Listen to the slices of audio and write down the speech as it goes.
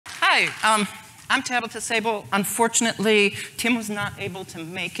Hi, I'm Tabitha Sable. Unfortunately, Tim was not able to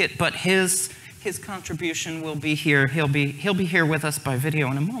make it, but his contribution will be here. He'll be here with us by video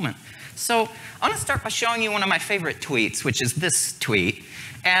in a moment. So I want to start by showing you one of my favorite tweets, which is this tweet.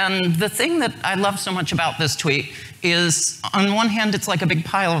 And the thing that I love so much about this tweet is, on one hand, it's like a big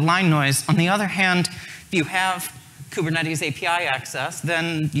pile of line noise. On the other hand, if you have Kubernetes API access,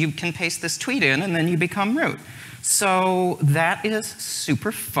 then you can paste this tweet in, and then you become root. So that is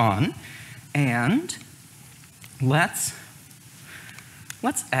super fun. And let's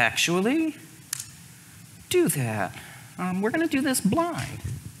actually do that. We're going to do this blind.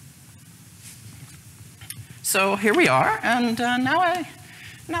 So here we are, and now I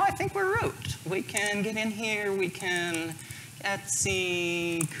think we're root. We can get in here. We can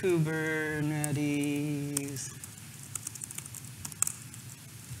etc Kubernetes.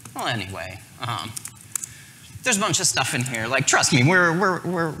 Well, anyway, there's a bunch of stuff in here. Like, trust me, we're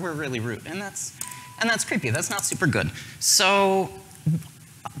really root, and that's creepy. That's not super good. So,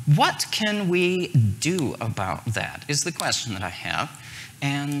 what can we do about that? Is the question that I have,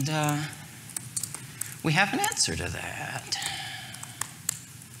 and we have an answer to that.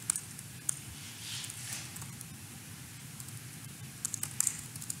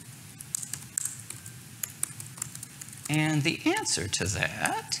 And the answer to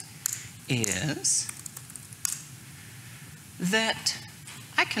that is that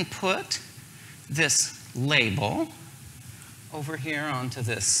I can put this label over here onto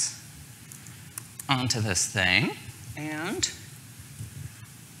this thing, and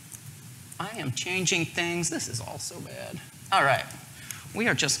I am changing things. This is all so bad. All right, we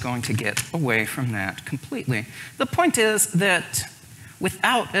are just going to get away from that completely. The point is that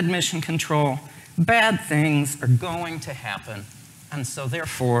without admission control, bad things are going to happen, and so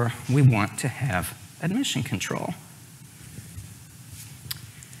therefore we want to have admission control.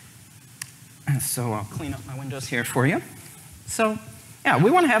 And so I'll clean up my windows here for you. So yeah,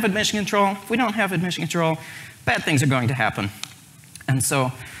 we want to have admission control. If we don't have admission control, bad things are going to happen. And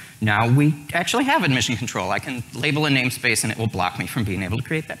so now we actually have admission control. I can label a namespace and it will block me from being able to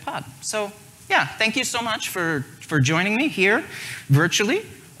create that pod. So yeah, thank you so much for joining me here virtually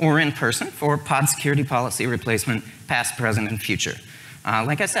or in person for pod security policy replacement, past, present, and future.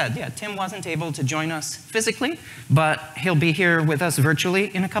 Like I said, yeah, Tim wasn't able to join us physically, but he'll be here with us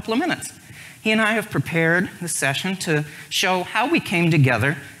virtually in a couple of minutes. He and I have prepared this session to show how we came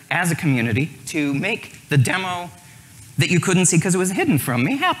together as a community to make the demo that you couldn't see because it was hidden from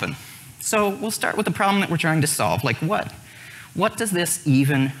me happen. So we'll start with the problem that we're trying to solve. Like, what does this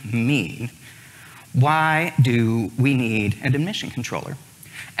even mean? Why do we need an admission controller?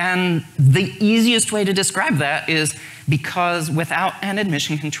 And the easiest way to describe that is because without an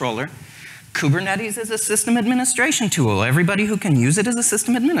admission controller, Kubernetes is a system administration tool. Everybody who can use it is a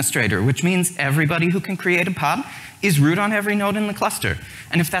system administrator, which means everybody who can create a pod is root on every node in the cluster.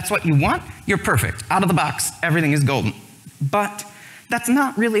 And if that's what you want, you're perfect. Out of the box, everything is golden. But that's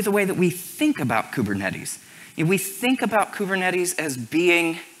not really the way that we think about Kubernetes. We think about Kubernetes as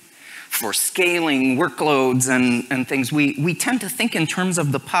being for scaling workloads and things. We tend to think in terms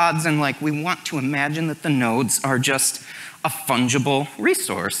of the pods, and like we want to imagine that the nodes are just a fungible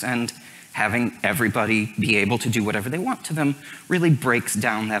resource, and having everybody be able to do whatever they want to them really breaks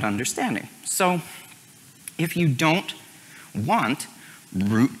down that understanding. So if you don't want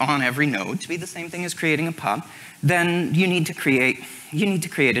root on every node to be the same thing as creating a pod, then you need to create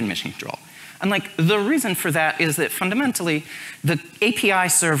admission control. And like the reason for that is that fundamentally the API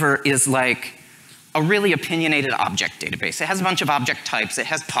server is like a really opinionated object database. It has a bunch of object types. It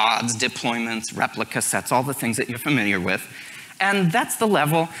has pods, deployments, replica sets, all the things that you're familiar with. And that's the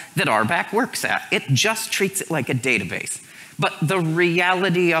level that RBAC works at. It just treats it like a database. But the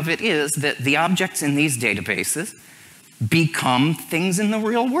reality of it is that the objects in these databases become things in the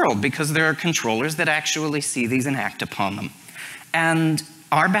real world because there are controllers that actually see these and act upon them. And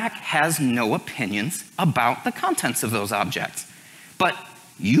RBAC has no opinions about the contents of those objects. But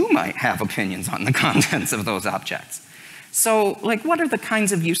you might have opinions on the contents of those objects. So, like, what are the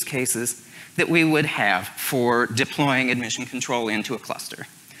kinds of use cases that we would have for deploying admission control into a cluster?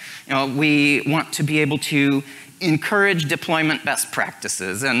 You know, we want to be able to encourage deployment best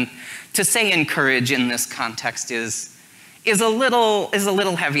practices, and to say encourage in this context is a little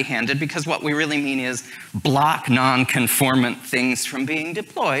heavy-handed, because what we really mean is block non-conformant things from being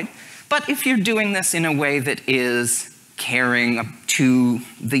deployed. But if you're doing this in a way that is caring to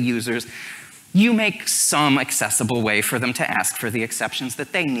the users, you make some accessible way for them to ask for the exceptions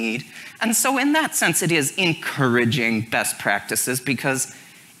that they need. And so in that sense, it is encouraging best practices, because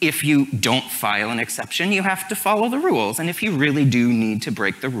if you don't file an exception, you have to follow the rules. And if you really do need to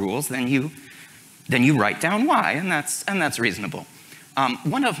break the rules, then you write down why, and that's reasonable.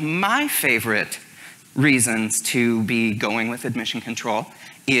 One of my favorite reasons to be going with admission control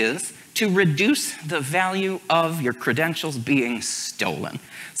is to reduce the value of your credentials being stolen.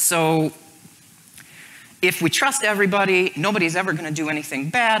 So if we trust everybody, nobody's ever going to do anything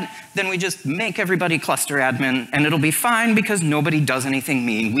bad, then we just make everybody cluster admin, and it'll be fine because nobody does anything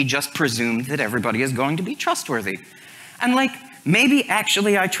mean. We just presumed that everybody is going to be trustworthy. And like, maybe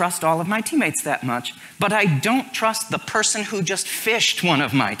actually I trust all of my teammates that much, but I don't trust the person who just phished one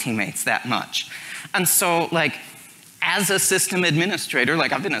of my teammates that much. And so, like, as a system administrator,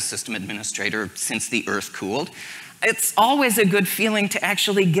 like I've been a system administrator since the earth cooled, it's always a good feeling to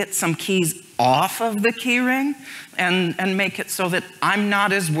actually get some keys off of the keyring and make it so that I'm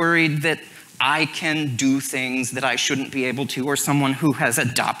not as worried that I can do things that I shouldn't be able to, or someone who has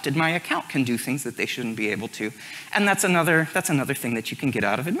adopted my account can do things that they shouldn't be able to. And that's another thing that you can get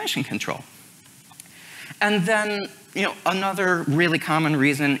out of admission control. And then, another really common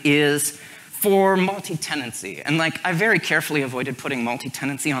reason is for multi-tenancy. And like, I very carefully avoided putting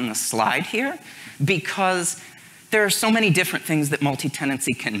multi-tenancy on the slide here because there are so many different things that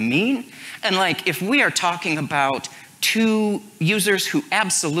multi-tenancy can mean. And like, if we are talking about two users who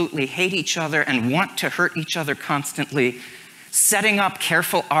absolutely hate each other and want to hurt each other constantly, setting up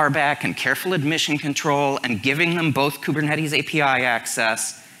careful RBAC and careful admission control and giving them both Kubernetes API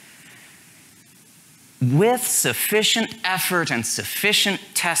access, with sufficient effort and sufficient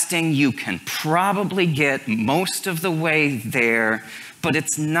testing, you can probably get most of the way there, but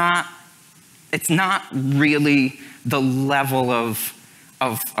it's not really the level of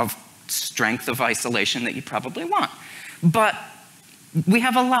strength of isolation that you probably want. But we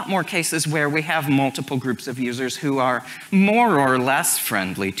have a lot more cases where we have multiple groups of users who are more or less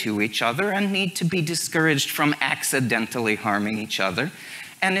friendly to each other and need to be discouraged from accidentally harming each other.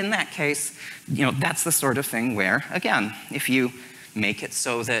 And in that case, that's the sort of thing where, again, if you make it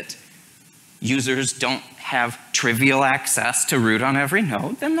so that users don't have trivial access to root on every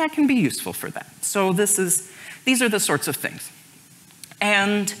node, then that can be useful for that. So these are the sorts of things.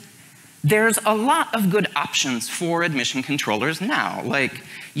 And there's a lot of good options for admission controllers now. Like,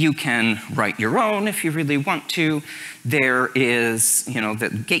 you can write your own if you really want to. There is,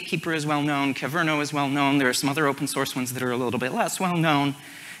 the Gatekeeper is well known, Caverno is well known. There are some other open source ones that are a little bit less well known.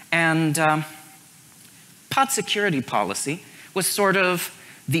 And PodSecurityPolicy was sort of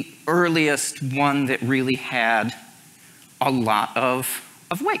the earliest one that really had a lot of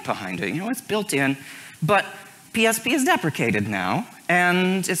weight behind it. It's built in, but PSP is deprecated now,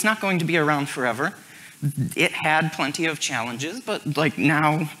 and it's not going to be around forever. It had plenty of challenges, but like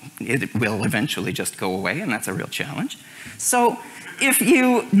now it will eventually just go away, and that's a real challenge. So if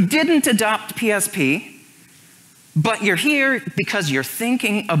you didn't adopt PSP, but you're here because you're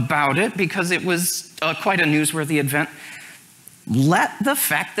thinking about it, because it was quite a newsworthy event, let the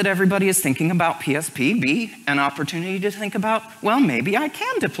fact that everybody is thinking about PSP be an opportunity to think about, well, maybe I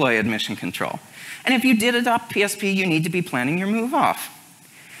can deploy admission control. And if you did adopt PSP, you need to be planning your move off.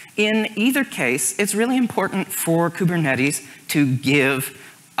 In either case, it's really important for Kubernetes to give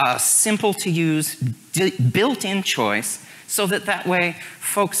a simple-to-use, built-in choice so that way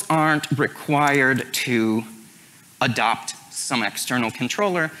folks aren't required to adopt some external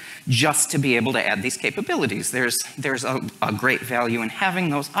controller just to be able to add these capabilities. There's a great value in having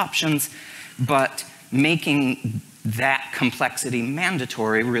those options, but making that complexity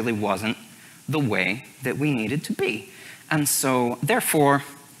mandatory really wasn't the way that we needed to be. And so, therefore,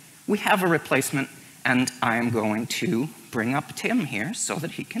 we have a replacement, and I am going to bring up Tim here so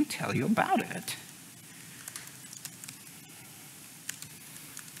that he can tell you about it.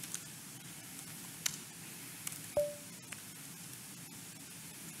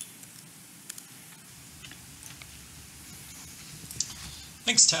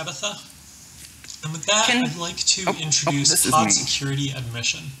 Thanks, Tabitha. And with that, I'd like to introduce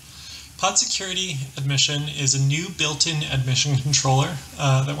PodSecurityAdmission. PodSecurityAdmission is a new built-in admission controller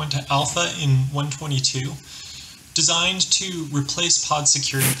that went to alpha in 1.22, designed to replace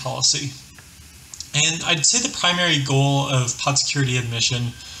PodSecurityPolicy. And I'd say the primary goal of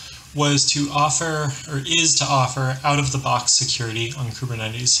PodSecurityAdmission was to offer, or is to offer, out-of-the-box security on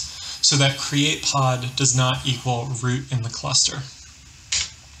Kubernetes, so that create pod does not equal root in the cluster.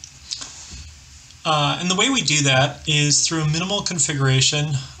 And the way we do that is through a minimal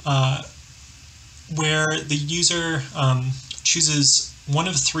configuration where the user chooses one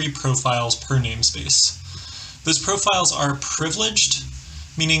of 3 profiles per namespace. Those profiles are privileged,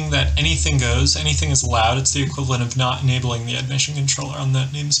 meaning that anything goes, anything is allowed. It's the equivalent of not enabling the admission controller on that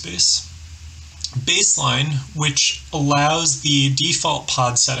namespace. Baseline, which allows the default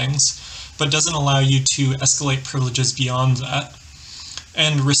pod settings, but doesn't allow you to escalate privileges beyond that.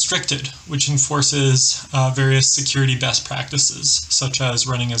 And restricted, which enforces various security best practices, such as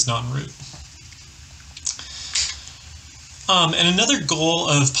running as non-root. And another goal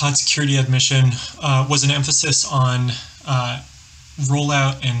of pod security admission was an emphasis on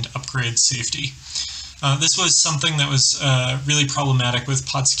rollout and upgrade safety. This was something that was really problematic with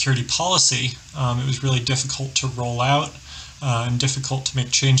pod security policy. It was really difficult to roll out and difficult to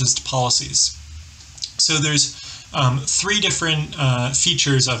make changes to policies. So there's 3 different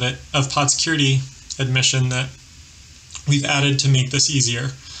features of pod security admission that we've added to make this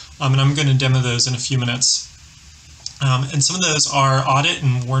easier. And I'm going to demo those in a few minutes. And some of those are audit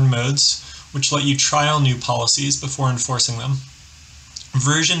and warn modes, which let you trial new policies before enforcing them.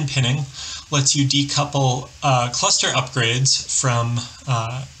 Version pinning lets you decouple cluster upgrades from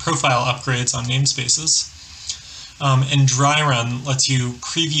profile upgrades on namespaces. And dry run lets you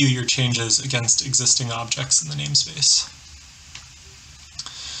preview your changes against existing objects in the namespace.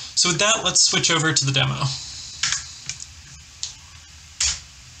 So with that, let's switch over to the demo.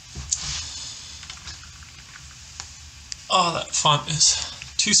 Oh, that font is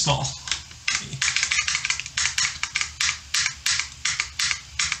too small.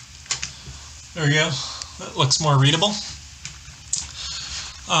 There we go. That looks more readable.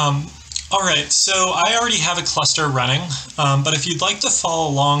 All right, so I already have a cluster running, but if you'd like to follow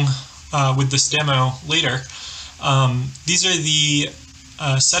along with this demo later, these are the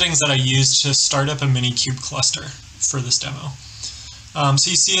settings that I used to start up a Minikube cluster for this demo. So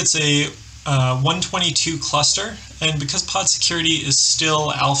you see it's a 122 cluster, and because pod security is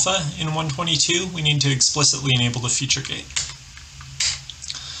still alpha in 122, we need to explicitly enable the feature gate.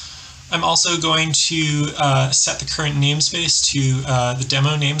 I'm also going to set the current namespace to the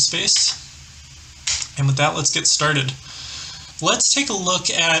demo namespace. And with that, let's get started. Let's take a look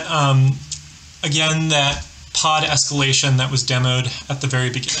at, again, that pod escalation that was demoed at the very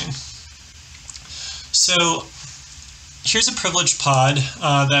beginning. So here's a privileged pod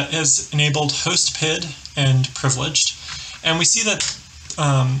that has enabled host PID and privileged. And we see that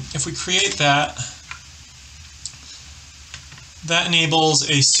if we create that, that enables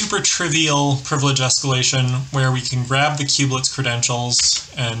a super trivial privilege escalation where we can grab the kubelet's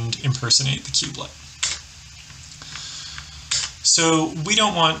credentials and impersonate the kubelet. So we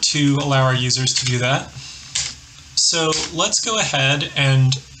don't want to allow our users to do that. So let's go ahead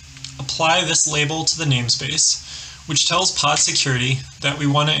and apply this label to the namespace, which tells pod security that we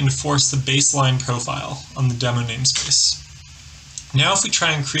want to enforce the baseline profile on the demo namespace. Now if we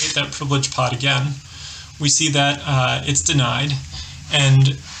try and create that privilege pod again, we see that it's denied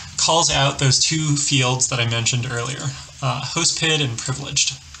and calls out those 2 fields that I mentioned earlier, host PID and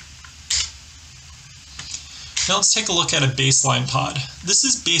privileged. Now let's take a look at a baseline pod. This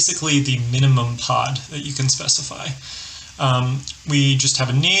is basically the minimum pod that you can specify. We just have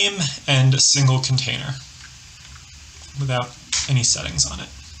a name and a single container without any settings on it.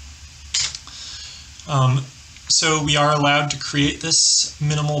 So we are allowed to create this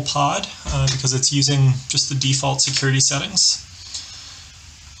minimal pod because it's using just the default security settings.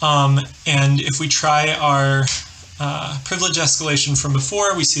 And if we try our privilege escalation from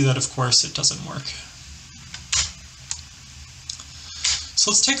before, we see that, of course, it doesn't work. So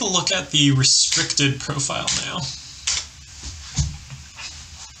let's take a look at the restricted profile now.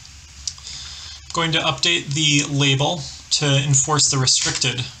 I'm going to update the label to enforce the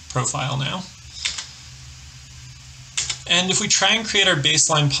restricted profile now. And if we try and create our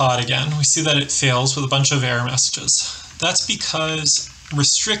baseline pod again, we see that it fails with a bunch of error messages. That's because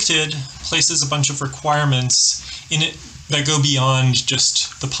restricted places a bunch of requirements in it that go beyond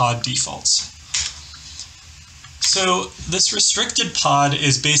just the pod defaults. So this restricted pod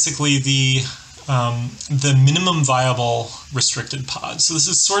is basically the minimum viable restricted pod. So this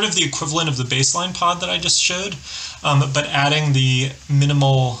is sort of the equivalent of the baseline pod that I just showed, but adding the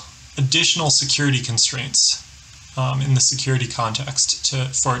minimal additional security constraints in the security context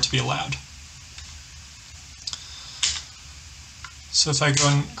for it to be allowed. So if I go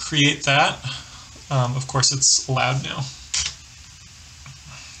and create that, of course it's allowed now.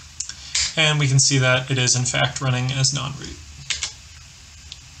 And we can see that it is in fact running as non-root.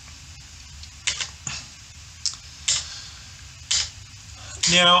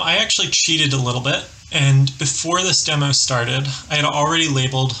 Now I actually cheated a little bit, and before this demo started, I had already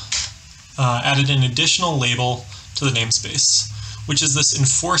labeled, added an additional label to the namespace, which is this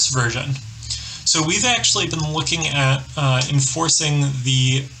enforce version. So we've actually been looking at enforcing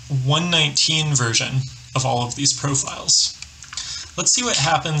the 119 version of all of these profiles. Let's see what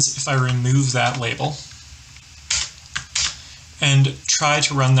happens if I remove that label and try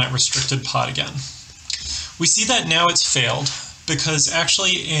to run that restricted pod again. We see that now it's failed because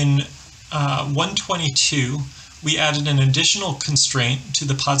actually in 122 we added an additional constraint to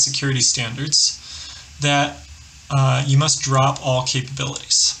the pod security standards that you must drop all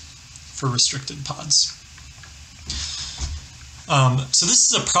capabilities for restricted pods. So this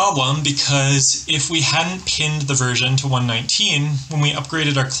is a problem because if we hadn't pinned the version to 119, when we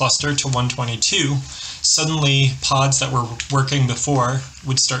upgraded our cluster to 122, suddenly pods that were working before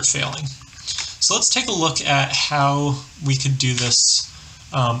would start failing. So let's take a look at how we could do this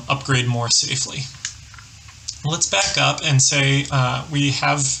upgrade more safely. Let's back up and say we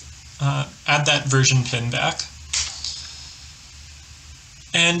have add that version pin back.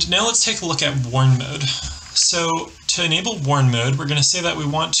 And now let's take a look at warn mode. So to enable warn mode, we're going to say that we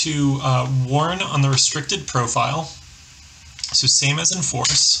want to warn on the restricted profile, so same as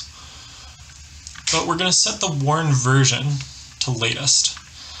enforce, but we're going to set the warn version to latest.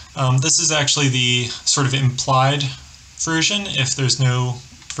 This is actually the sort of implied version if there's no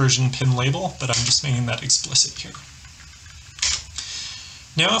version pin label, but I'm just making that explicit here.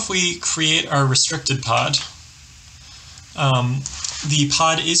 Now if we create our restricted pod, the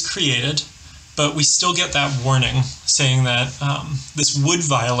pod is created, but we still get that warning saying that this would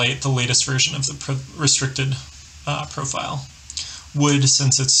violate the latest version of the restricted profile. Would,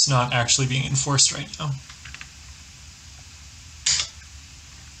 since it's not actually being enforced right now.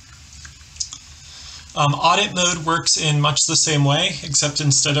 Audit mode works in much the same way, except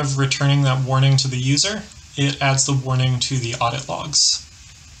instead of returning that warning to the user, it adds the warning to the audit logs.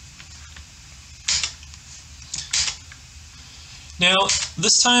 Now,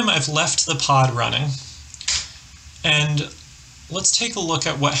 this time I've left the pod running, and let's take a look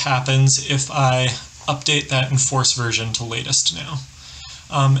at what happens if I update that enforce version to latest now.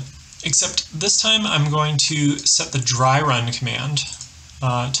 Except this time I'm going to set the dry run command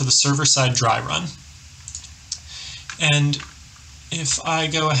to the server-side dry run. And if I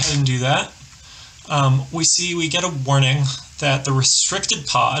go ahead and do that, we get a warning that the restricted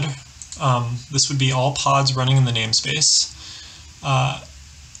pod, this would be all pods running in the namespace,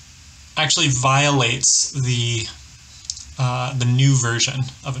 actually violates the new version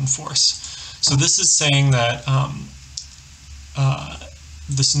of enforce. So this is saying that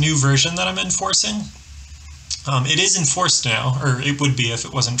this new version that I'm enforcing, it is enforced now, or it would be if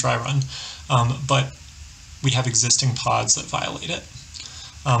it wasn't dry run, but we have existing pods that violate it.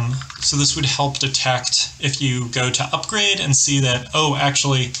 So this would help detect if you go to upgrade and see that, oh,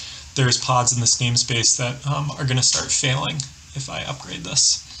 actually there's pods in this namespace that are going to start failing if I upgrade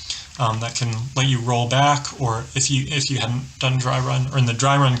this. That can let you roll back, or if you hadn't done dry run, or in the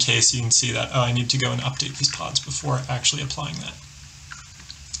dry run case, you can see that, oh, I need to go and update these pods before actually applying that.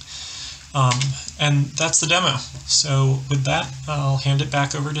 And that's the demo. So with that, I'll hand it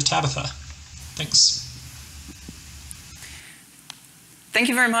back over to Tabitha. Thanks. Thank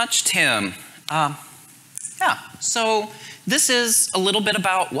you very much, Tim. So this is a little bit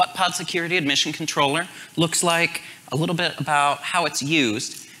about what Pod Security Admission Controller looks like, a little bit about how it's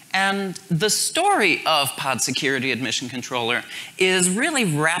used. And the story of Pod Security Admission Controller is really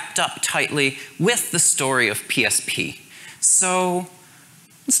wrapped up tightly with the story of PSP. So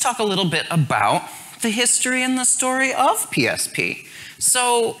let's talk a little bit about the history and the story of PSP.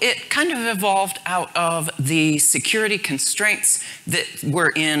 So it kind of evolved out of the security constraints that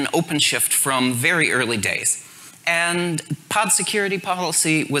were in OpenShift from very early days. And Pod Security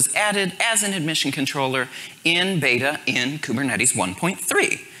Policy was added as an admission controller in beta in Kubernetes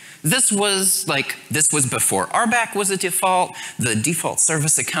 1.3. This was before RBAC was a default. The default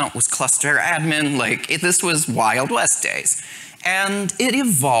service account was cluster admin. This was Wild West days. And it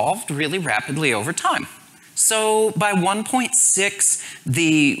evolved really rapidly over time. So by 1.6,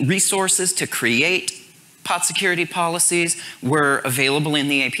 the resources to create pod security policies were available in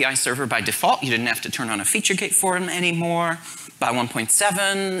the API server by default. You didn't have to turn on a feature gate for them anymore. By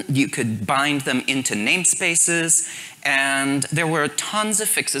 1.7, you could bind them into namespaces, and there were tons of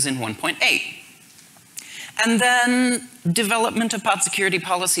fixes in 1.8. And then development of pod security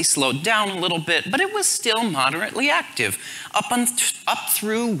policy slowed down a little bit, but it was still moderately active. Up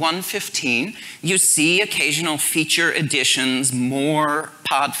through 1.15, you see occasional feature additions, more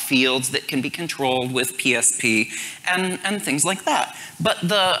pod fields that can be controlled with PSP, and things like that. But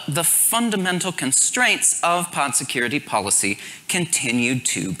the fundamental constraints of pod security policy continued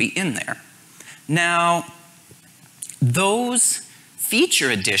to be in there. Now, those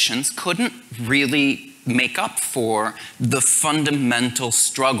feature additions couldn't really make up for the fundamental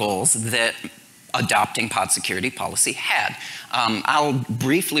struggles that adopting pod security policy had. I'll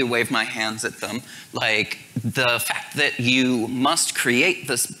briefly wave my hands at them, like the fact that you must create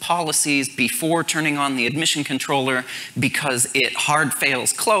the policies before turning on the admission controller because it hard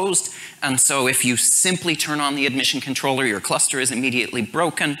fails closed, and so if you simply turn on the admission controller, your cluster is immediately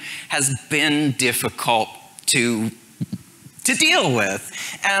broken, has been difficult to deal with.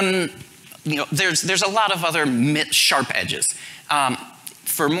 And there's a lot of other sharp edges.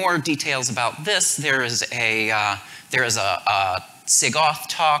 For more details about this, there is a SIG-auth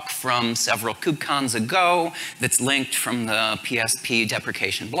talk from several KubeCons ago that's linked from the PSP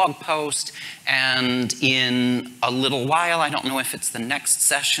deprecation blog post. And in a little while, I don't know if it's the next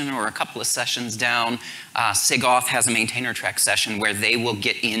session or a couple of sessions down, SIG-auth has a maintainer track session where they will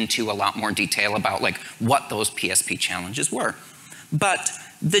get into a lot more detail about like what those PSP challenges were. But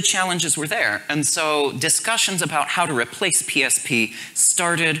the challenges were there, and so discussions about how to replace PSP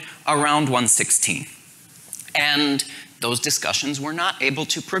started around 1.16. And those discussions were not able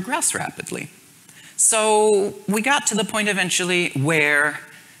to progress rapidly. So we got to the point eventually where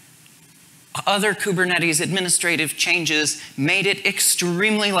other Kubernetes administrative changes made it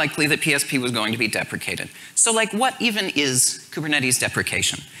extremely likely that PSP was going to be deprecated. So like, what even is Kubernetes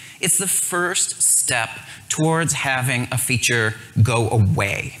deprecation? It's the first step towards having a feature go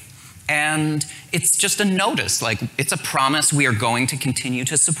away. And it's just a notice, like it's a promise we are going to continue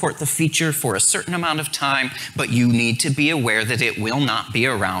to support the feature for a certain amount of time, but you need to be aware that it will not be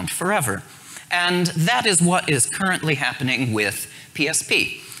around forever. And that is what is currently happening with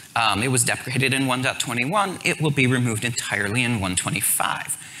PSP. It was deprecated in 1.21, it will be removed entirely in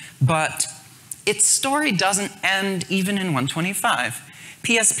 1.25. But its story doesn't end even in 1.25.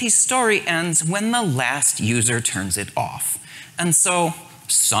 PSP's story ends when the last user turns it off. And so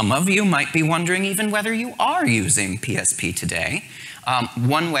some of you might be wondering even whether you are using PSP today.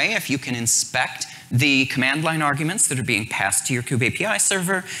 One way, if you can inspect the command line arguments that are being passed to your Kube API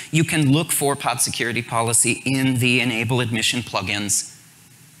server, you can look for pod security policy in the enable admission plugins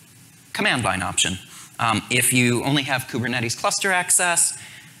command line option. If you only have Kubernetes cluster access,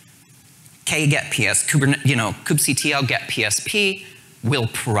 kubectl get PSP will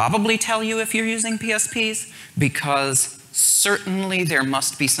probably tell you if you're using PSPs, because certainly there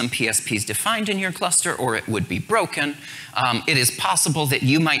must be some PSPs defined in your cluster or it would be broken. It is possible that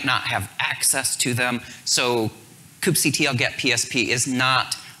you might not have access to them, so kubectl get PSP is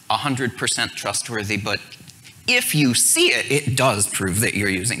not 100% trustworthy, but if you see it, it does prove that you're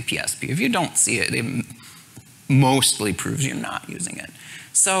using PSP. If you don't see it, it mostly proves you're not using it.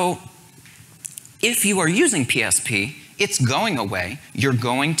 So if you are using PSP, it's going away. You're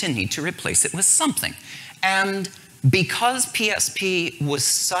going to need to replace it with something. And because PSP was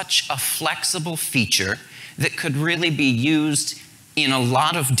such a flexible feature that could really be used in a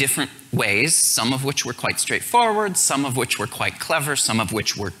lot of different ways, some of which were quite straightforward, some of which were quite clever, some of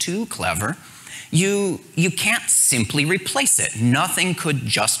which were too clever, you can't simply replace it. Nothing could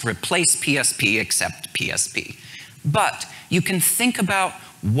just replace PSP except PSP. But you can think about,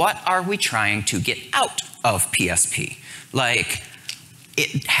 what are we trying to get out of PSP? Like,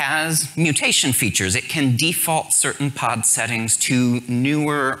 it has mutation features. It can default certain pod settings to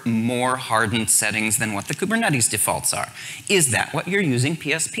newer, more hardened settings than what the Kubernetes defaults are. Is that what you're using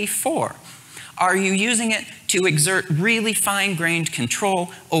PSP for? Are you using it to exert really fine-grained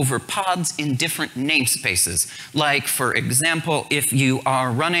control over pods in different namespaces? Like, for example, if you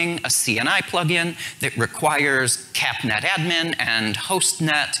are running a CNI plugin that requires capnetadmin and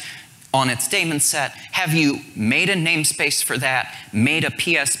hostnet on its daemon set, have you made a namespace for that, made a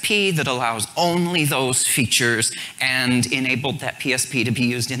PSP that allows only those features, and enabled that PSP to be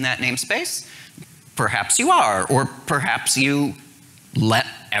used in that namespace? Perhaps you are, or perhaps you let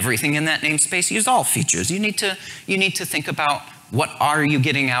everything in that namespace use all features. You need to think about, what are you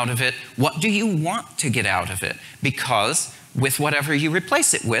getting out of it? What do you want to get out of it? Because with whatever you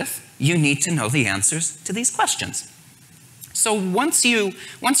replace it with, you need to know the answers to these questions. So once you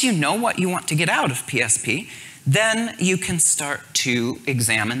know what you want to get out of PSP, then you can start to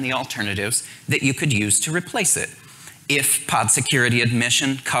examine the alternatives that you could use to replace it. If pod security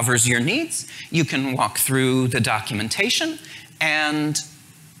admission covers your needs, you can walk through the documentation and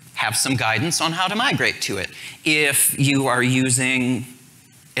have some guidance on how to migrate to it. If you are using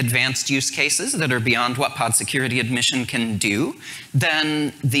advanced use cases that are beyond what pod security admission can do,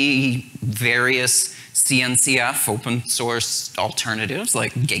 then the various CNCF open source alternatives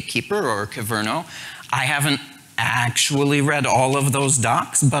like Gatekeeper or Caverno, I haven't actually read all of those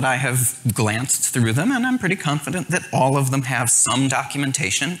docs, but I have glanced through them, and I'm pretty confident that all of them have some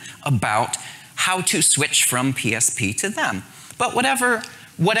documentation about how to switch from PSP to them. But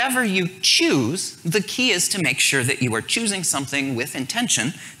whatever you choose, the key is to make sure that you are choosing something with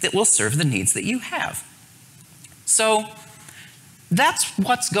intention that will serve the needs that you have. So that's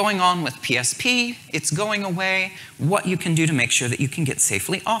what's going on with PSP. It's going away, what you can do to make sure that you can get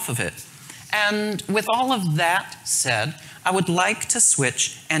safely off of it. And with all of that said, I would like to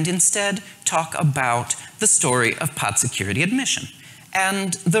switch and instead talk about the story of pod security admission.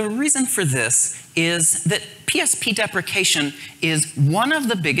 And the reason for this is that PSP deprecation is one of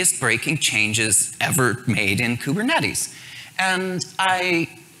the biggest breaking changes ever made in Kubernetes. And I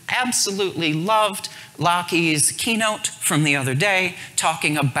absolutely loved Lockie's keynote from the other day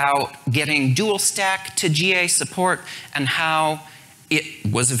talking about getting dual stack to GA support and how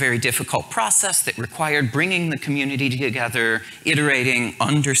it was a very difficult process that required bringing the community together, iterating,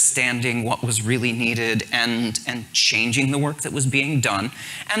 understanding what was really needed, and changing the work that was being done.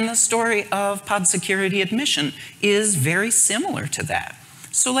 And the story of pod security admission is very similar to that.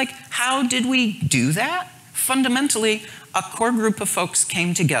 So like, how did we do that? Fundamentally, a core group of folks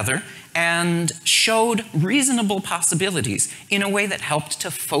came together and showed reasonable possibilities in a way that helped to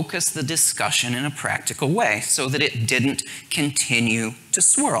focus the discussion in a practical way so that it didn't continue to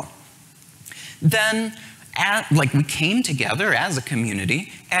swirl. Then, we came together as a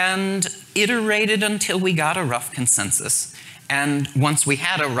community and iterated until we got a rough consensus. And once we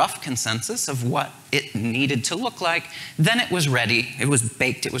had a rough consensus of what it needed to look like, then it was ready, it was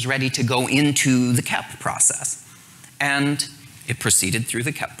baked, it was ready to go into the KEP process. And it proceeded through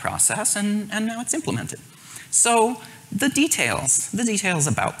the KEP process, and now it's implemented. So the details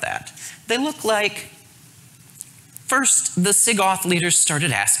about that. They look like, first, the SIG-auth leaders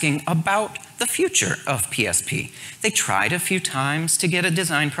started asking about the future of PSP. They tried a few times to get a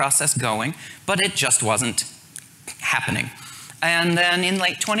design process going, but it just wasn't happening. And then in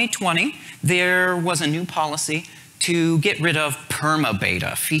late 2020, there was a new policy to get rid of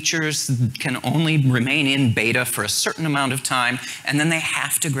perma-beta. Features can only remain in beta for a certain amount of time, and then they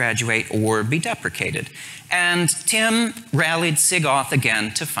have to graduate or be deprecated. And Tim rallied SIG-auth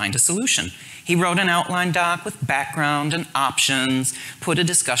again to find a solution. He wrote an outline doc with background and options, put a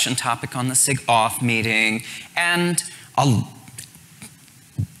discussion topic on the SIG-auth meeting, and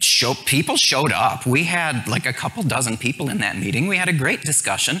people showed up. We had like a couple dozen people in that meeting. We had a great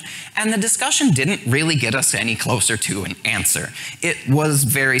discussion, and the discussion didn't really get us any closer to an answer. It was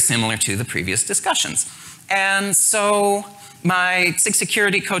very similar to the previous discussions. And so my SIG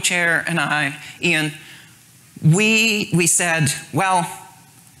security co-chair and I, Ian, we said, well,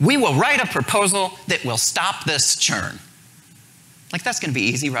 we will write a proposal that will stop this churn. Like, that's gonna be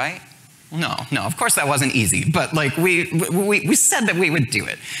easy, right? No, of course that wasn't easy, but like we said that we would do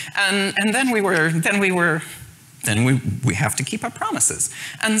it. And then we have to keep our promises.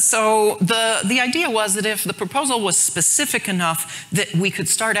 And so the idea was that if the proposal was specific enough that we could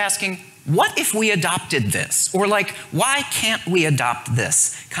start asking, what if we adopted this? Or like, why can't we adopt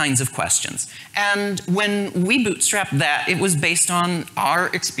this kinds of questions? And when we bootstrapped that, it was based on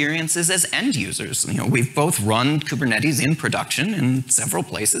our experiences as end users. You know, we've both run Kubernetes in production in several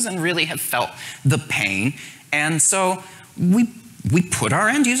places and really have felt the pain. And so we put our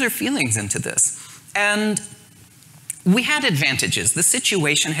end user feelings into this. And we had advantages. The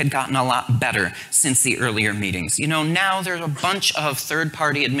situation had gotten a lot better since the earlier meetings. You know, now there's a bunch of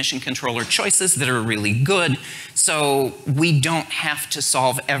third-party admission controller choices that are really good, so we don't have to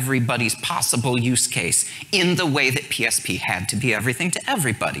solve everybody's possible use case in the way that PSP had to be everything to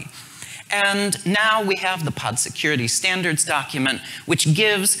everybody. And now we have the pod security standards document, which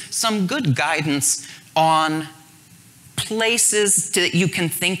gives some good guidance on places that you can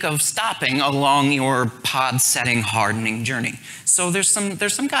think of stopping along your pod setting hardening journey. So there's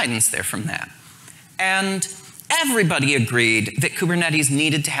some guidance there from that. And everybody agreed that Kubernetes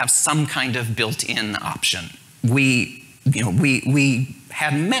needed to have some kind of built-in option. We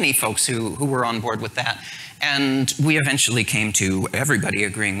had many folks who were on board with that, and we eventually came to everybody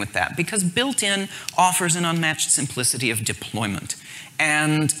agreeing with that because built-in offers an unmatched simplicity of deployment.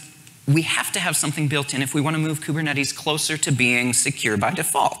 And we have to have something built in if we want to move Kubernetes closer to being secure by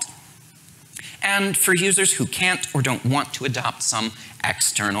default. And for users who can't or don't want to adopt some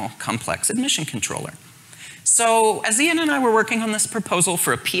external complex admission controller. So as Ian and I were working on this proposal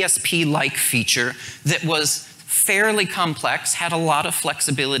for a PSP-like feature that was fairly complex, had a lot of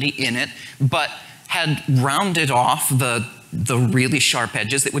flexibility in it, but had rounded off the the really sharp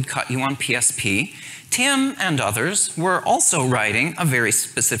edges that would cut you on PSP, Tim and others were also writing a very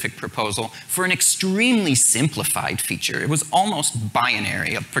specific proposal for an extremely simplified feature. It was almost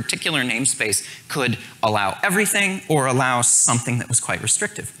binary. A particular namespace could allow everything or allow something that was quite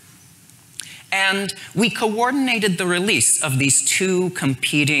restrictive. And we coordinated the release of these two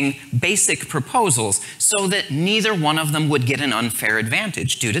competing basic proposals so that neither one of them would get an unfair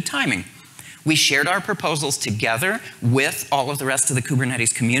advantage due to timing. We shared our proposals together with all of the rest of the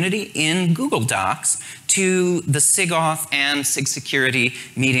Kubernetes community in Google Docs to the SIG-Auth and SIG security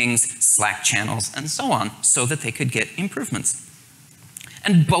meetings, Slack channels, and so on, so that they could get improvements.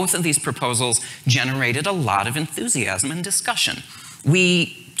 And both of these proposals generated a lot of enthusiasm and discussion.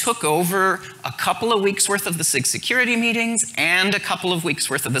 We took over a couple of weeks worth of the SIG security meetings and a couple of weeks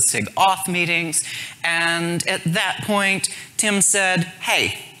worth of the SIG-Auth meetings, and at that point, Tim said,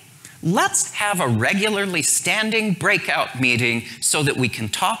 hey, let's have a regularly standing breakout meeting so that we can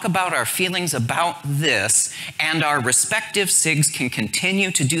talk about our feelings about this and our respective SIGs can continue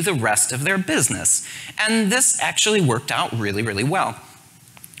to do the rest of their business. And this actually worked out really, really well.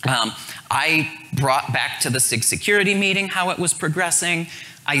 I brought back to the SIG security meeting how it was progressing.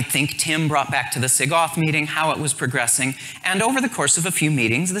 I think Tim brought back to the SIG-Auth meeting how it was progressing. And over the course of a few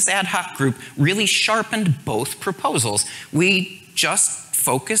meetings, this ad hoc group really sharpened both proposals. We just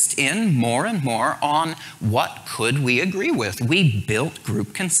focused in more and more on what could we agree with. We built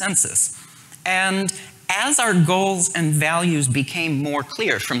group consensus. And as our goals and values became more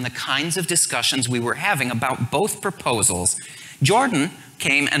clear from the kinds of discussions we were having about both proposals, Jordan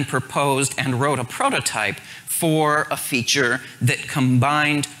came and proposed and wrote a prototype for a feature that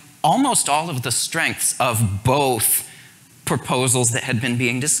combined almost all of the strengths of both proposals that had been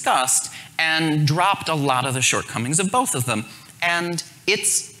being discussed and dropped a lot of the shortcomings of both of them. And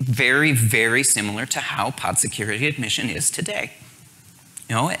it's very, very similar to how pod security admission is today.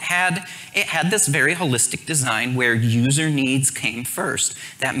 You know, it had this very holistic design where user needs came first.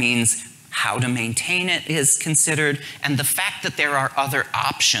 That means how to maintain it is considered, and the fact that there are other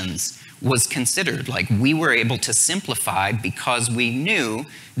options was considered. Like, we were able to simplify because we knew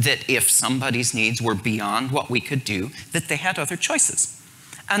that if somebody's needs were beyond what we could do, that they had other choices.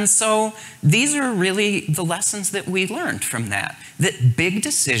 And so these are really the lessons that we learned from that big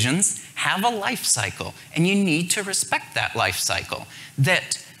decisions have a life cycle, and you need to respect that life cycle.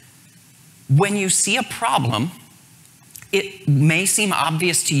 That when you see a problem, it may seem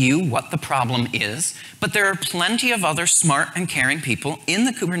obvious to you what the problem is, but there are plenty of other smart and caring people in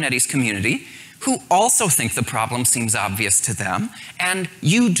the Kubernetes community who also think the problem seems obvious to them, and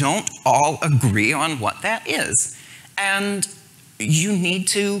you don't all agree on what that is. And you need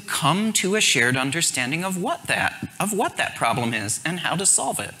to come to a shared understanding of what that problem is and how to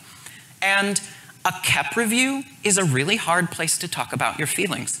solve it. And a KEP review is a really hard place to talk about your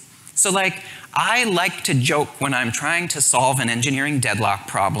feelings. So like, I like to joke when I'm trying to solve an engineering deadlock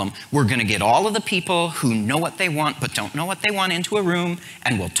problem, we're gonna get all of the people who know what they want but don't know what they want into a room,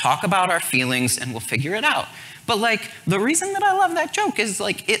 and we'll talk about our feelings and we'll figure it out. But like, the reason that I love that joke is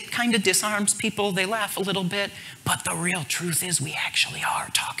like, it kind of disarms people, they laugh a little bit, but the real truth is we actually are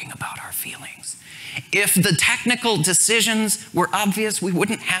talking about our feelings. If the technical decisions were obvious, we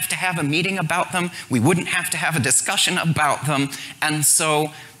wouldn't have to have a meeting about them, we wouldn't have to have a discussion about them, and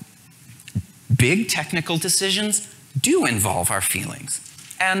so big technical decisions do involve our feelings.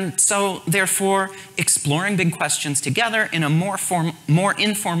 And so, therefore, exploring big questions together in a more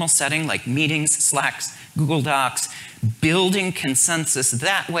informal setting like meetings, Slacks, Google Docs, building consensus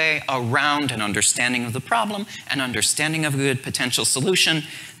that way around an understanding of the problem, an understanding of a good potential solution,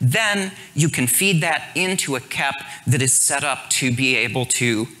 then you can feed that into a KEP that is set up to be able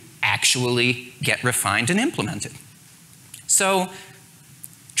to actually get refined and implemented. So,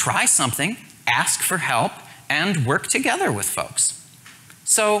 try something, ask for help, and work together with folks.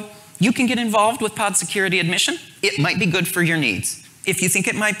 So you can get involved with pod security admission. It might be good for your needs. If you think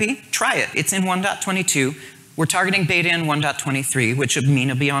it might be, try it. It's in 1.22. We're targeting beta in 1.23, which would mean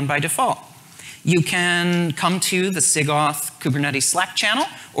it'll be on by default. You can come to the SIG-Auth Kubernetes Slack channel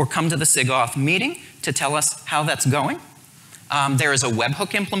or come to the SIG-Auth meeting to tell us how that's going. There is a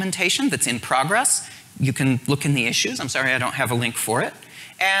webhook implementation that's in progress. You can look in the issues. I'm sorry I don't have a link for it.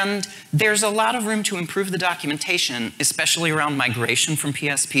 And there's a lot of room to improve the documentation, especially around migration from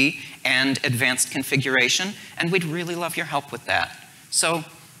PSP and advanced configuration, and we'd really love your help with that. So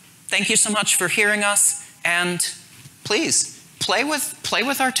thank you so much for hearing us, and please, play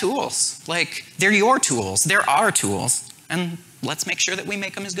with our tools. Like, they're your tools, they're our tools, and let's make sure that we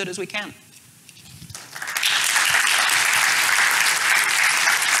make them as good as we can.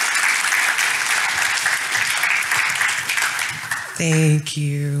 Thank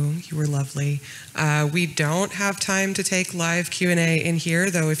you. You were lovely. We don't have time to take live Q&A in here,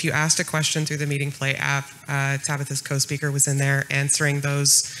 though if you asked a question through the Meeting Play app, Tabitha's co-speaker was in there answering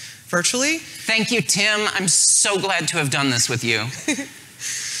those virtually. Thank you, Tim. I'm so glad to have done this with you.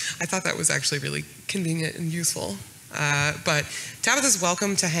 I thought that was actually really convenient and useful. But Tabitha's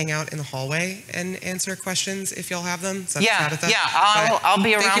welcome to hang out in the hallway and answer questions if y'all have them. So Tabitha. Yeah, I'll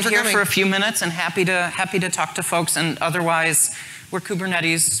be around here for a few minutes and happy to talk to folks. And otherwise, we're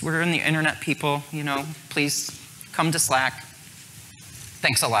Kubernetes, we're in the internet people. You know, please come to Slack.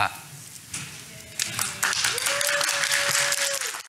 Thanks a lot.